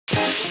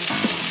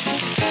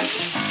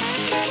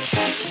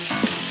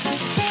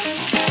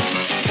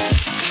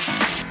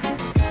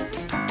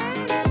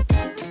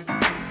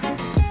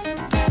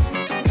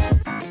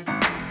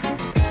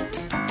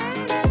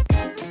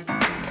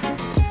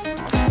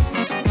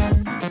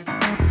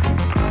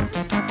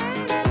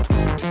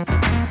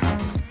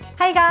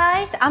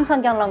I'm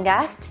Seonkyoung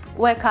guest.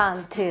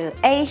 Welcome to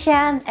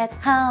Asian at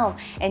Home.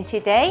 And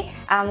today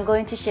I'm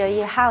going to show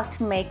you how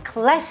to make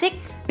classic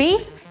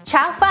beef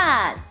Chow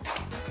Fun.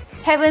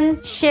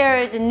 Haven't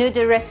shared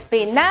noodle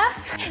recipe enough?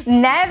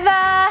 Never!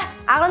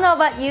 I don't know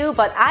about you,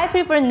 but I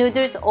prefer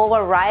noodles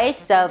over rice,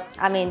 so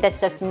that's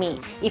just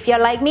me. If you're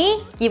like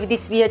me, give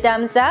this video a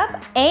thumbs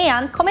up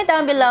and comment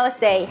down below,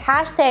 say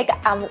hashtag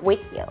I'm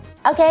with you.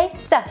 Okay,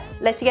 so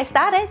let's get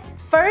started.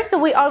 First,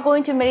 we are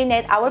going to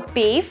marinate our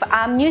beef.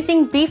 I'm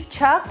using beef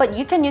chuck, but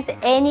you can use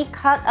any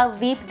cut of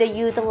beef that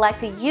you'd like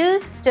to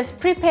use. Just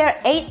prepare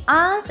 8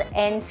 ounce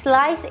and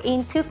slice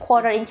into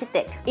 1/4 inch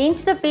thick.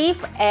 Into the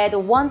beef, add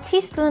 1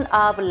 teaspoon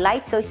of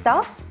light soy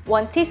sauce,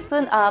 1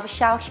 teaspoon of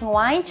shaoxing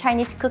wine,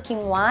 Chinese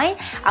cooking wine.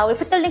 I will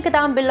put the link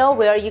down below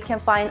where you can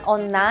find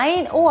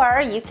online,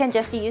 or you can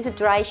just use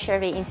dry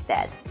sherry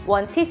instead.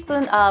 1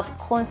 teaspoon of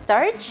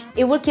cornstarch.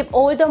 It will keep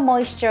all the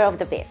moisture of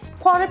the beef.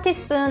 1/4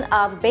 teaspoon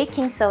of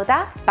baking soda.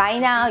 By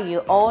now, you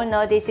all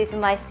know this is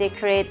my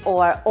secret,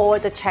 or all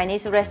the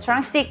Chinese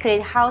restaurant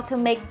secret, how to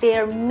make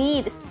their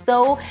meat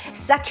so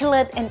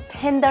succulent and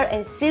tender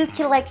and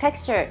silky like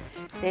texture.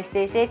 This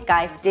is it,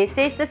 guys. This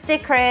is the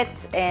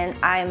secrets, and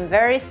I'm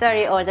very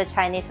sorry all the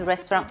Chinese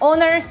restaurant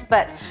owners,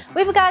 but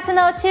we've got to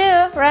know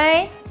too,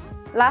 right?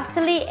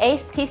 Lastly,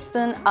 1/8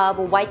 teaspoon of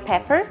white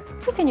pepper.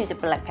 You can use a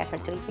black pepper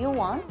too if you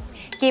want.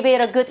 Give it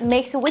a good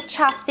mix with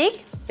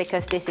chopstick,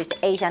 because this is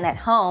Asian at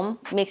home.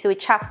 Mix with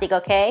chopstick,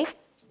 okay?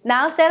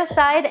 Now set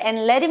aside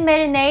and let it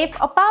marinate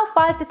about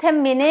 5 to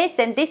 10 minutes,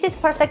 and this is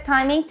perfect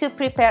timing to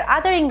prepare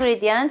other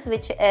ingredients,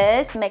 which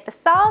is make the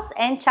sauce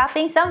and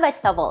chopping some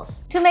vegetables.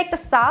 To make the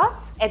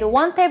sauce, add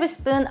 1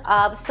 tablespoon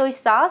of soy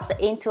sauce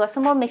into a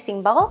small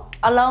mixing bowl,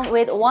 along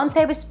with 1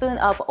 tablespoon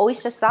of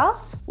oyster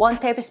sauce, 1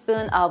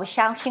 tablespoon of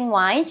shaoxing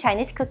wine,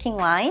 Chinese cooking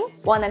wine,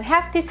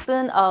 1½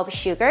 teaspoon of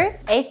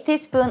sugar, 8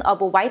 teaspoons of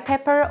white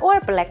pepper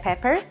or black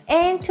pepper,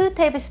 and 2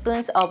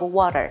 tablespoons of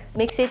water.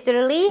 Mix it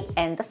thoroughly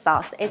and the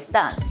sauce is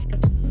done.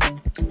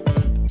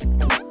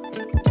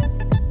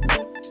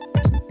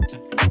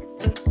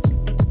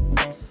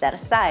 Set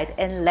aside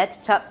and let's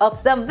chop up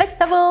some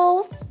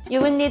vegetables. You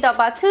will need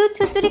about 2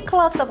 to 3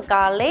 cloves of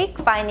garlic,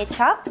 finely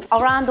chopped,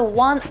 around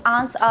 1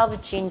 ounce of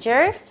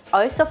ginger,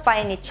 also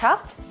finely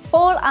chopped,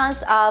 4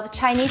 ounces of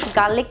Chinese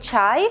garlic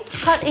chive,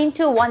 cut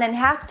into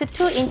 1½ to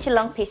 2 inch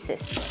long pieces.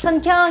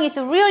 Seonkyoung, is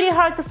really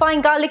hard to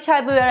find garlic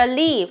chive where I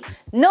live.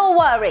 No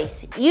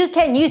worries, you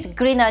can use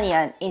green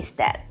onion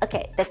instead.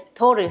 Okay, that's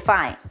totally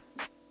fine.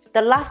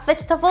 The last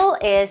vegetable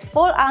is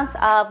 4 ounces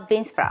of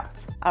bean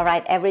sprouts.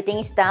 Alright, everything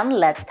is done.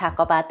 Let's talk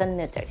about the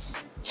noodles.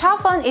 Chow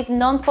Fun is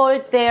known for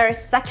their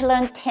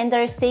succulent,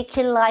 tender,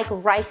 silky-like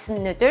rice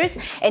noodles.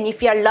 And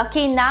if you're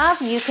lucky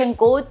enough, you can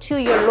go to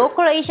your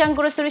local Asian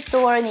grocery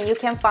store and you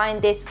can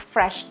find these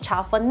fresh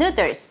Chow Fun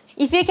noodles.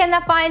 If you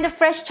cannot find the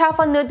fresh Chow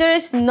Fun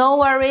noodles, no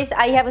worries,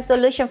 I have a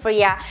solution for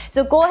you.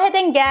 So go ahead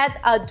and get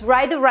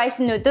dried rice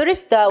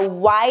noodles, the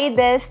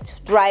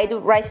widest dried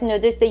rice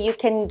noodles that you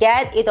can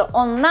get either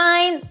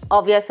online,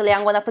 obviously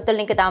I'm gonna put the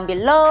link down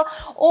below,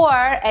 or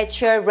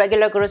at your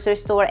regular grocery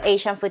store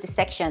Asian food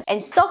section.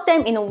 And soak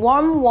them in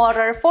warm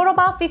water for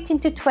about 15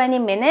 to 20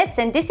 minutes.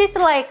 And this is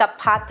like a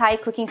pad thai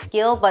cooking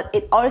skill, but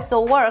it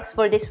also works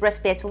for this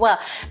recipe as well.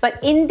 But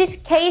in this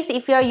case,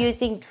 if you're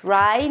using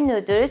dry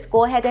noodles,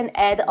 go ahead and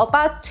add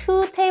about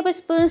 2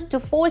 tablespoons to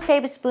 4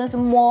 tablespoons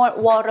more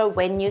water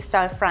when you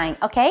start frying,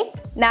 okay?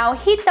 Now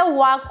heat the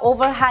wok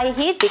over high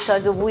heat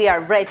because we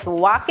are ready to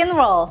rock and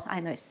roll. I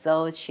know it's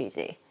so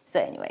cheesy. So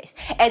anyways,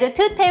 add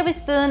 2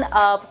 tablespoons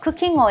of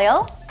cooking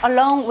oil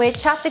along with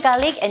chopped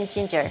garlic and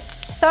ginger.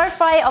 Stir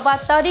fry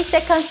about 30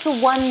 seconds to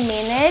 1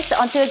 minute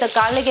until the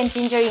garlic and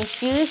ginger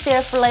infuse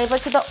their flavor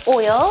to the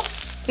oil.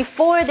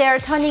 Before they are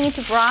turning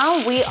into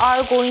brown, we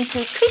are going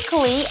to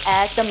quickly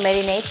add the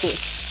marinade beef.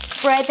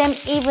 Spread them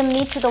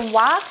evenly to the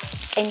wok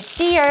and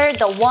sear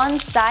the one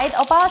side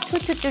about 2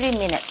 to 3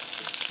 minutes.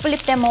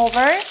 Flip them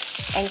over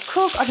and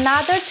cook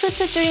another 2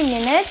 to 3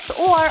 minutes,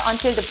 or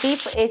until the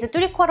beef is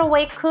 3/4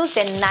 way cooked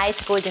and nice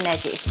golden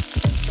edges.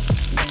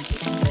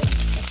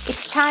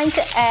 It's time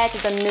to add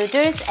the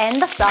noodles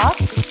and the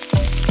sauce.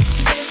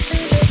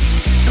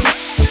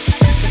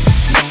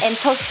 And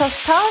toast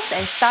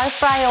and start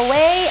fry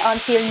away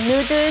until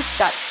noodles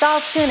got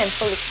softened and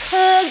fully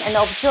cooked and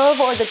absorb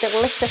all the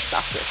delicious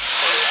sauces.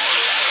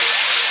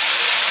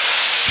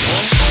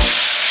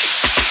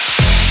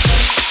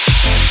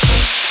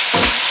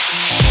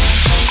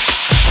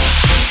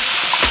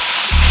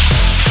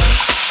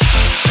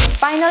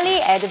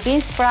 Finally, add the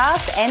bean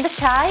sprouts and the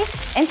chive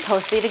and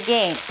toast it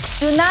again.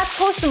 Do not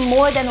toast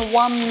more than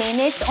 1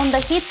 minute on the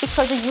heat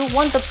because you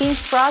want the bean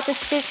sprouts to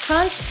still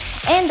crunch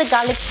and the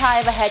garlic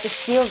chive has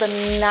still the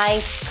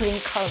nice green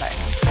color.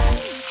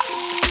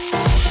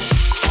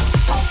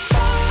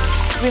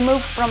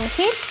 Remove from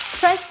heat,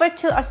 transfer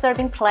to a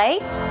serving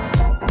plate,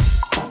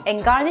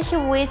 and garnish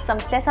it with some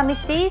sesame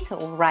seeds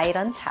right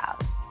on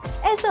top.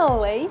 As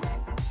always,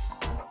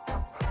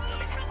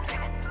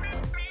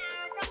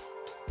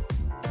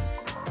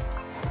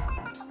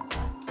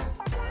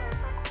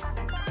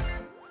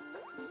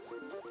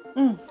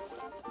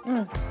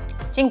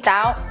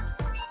 Qingdao.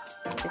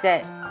 Is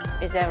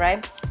that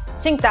right?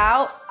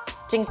 Qingdao.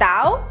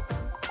 Qingdao.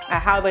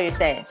 However you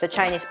say it, the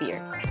Chinese beer.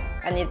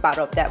 I need a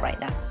bottle of that right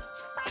now.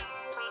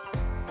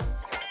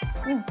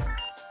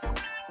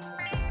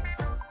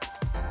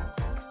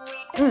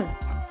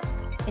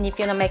 And if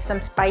you want to make some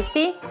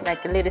spicy,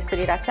 like a little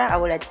sriracha, I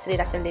will add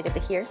sriracha a little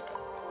bit here.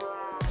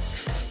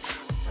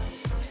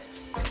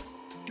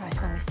 Oh, it's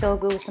gonna be so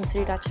good with some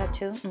sriracha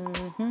too.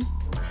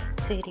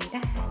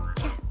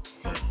 Sriracha,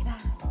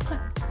 sriracha.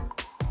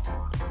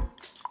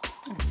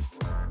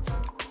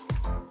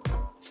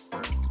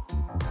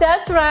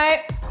 That's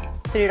right.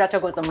 Sriracha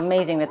goes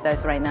amazing with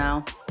this right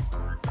now.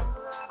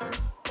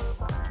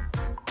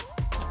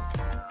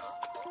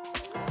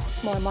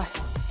 More and more.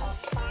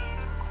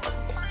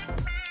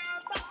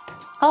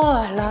 Oh,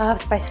 I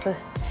love spicy food.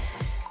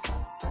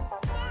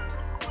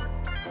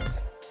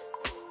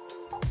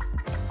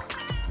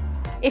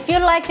 If you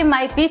liked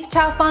my beef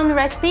chow fun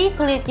recipe,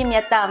 please give me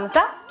a thumbs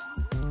up.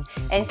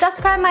 And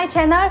subscribe my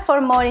channel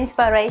for more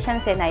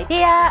inspirations and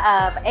ideas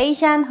of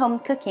Asian home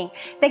cooking.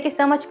 Thank you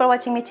so much for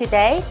watching me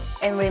today.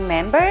 And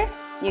remember,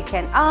 you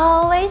can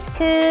always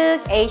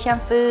cook Asian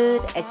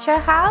food at your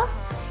house,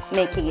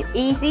 making it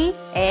easy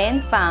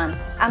and fun.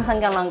 I'm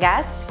Seonkyoung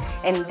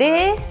and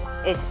this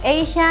is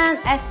Asian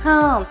at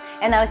Home.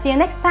 And I'll see you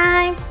next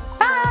time.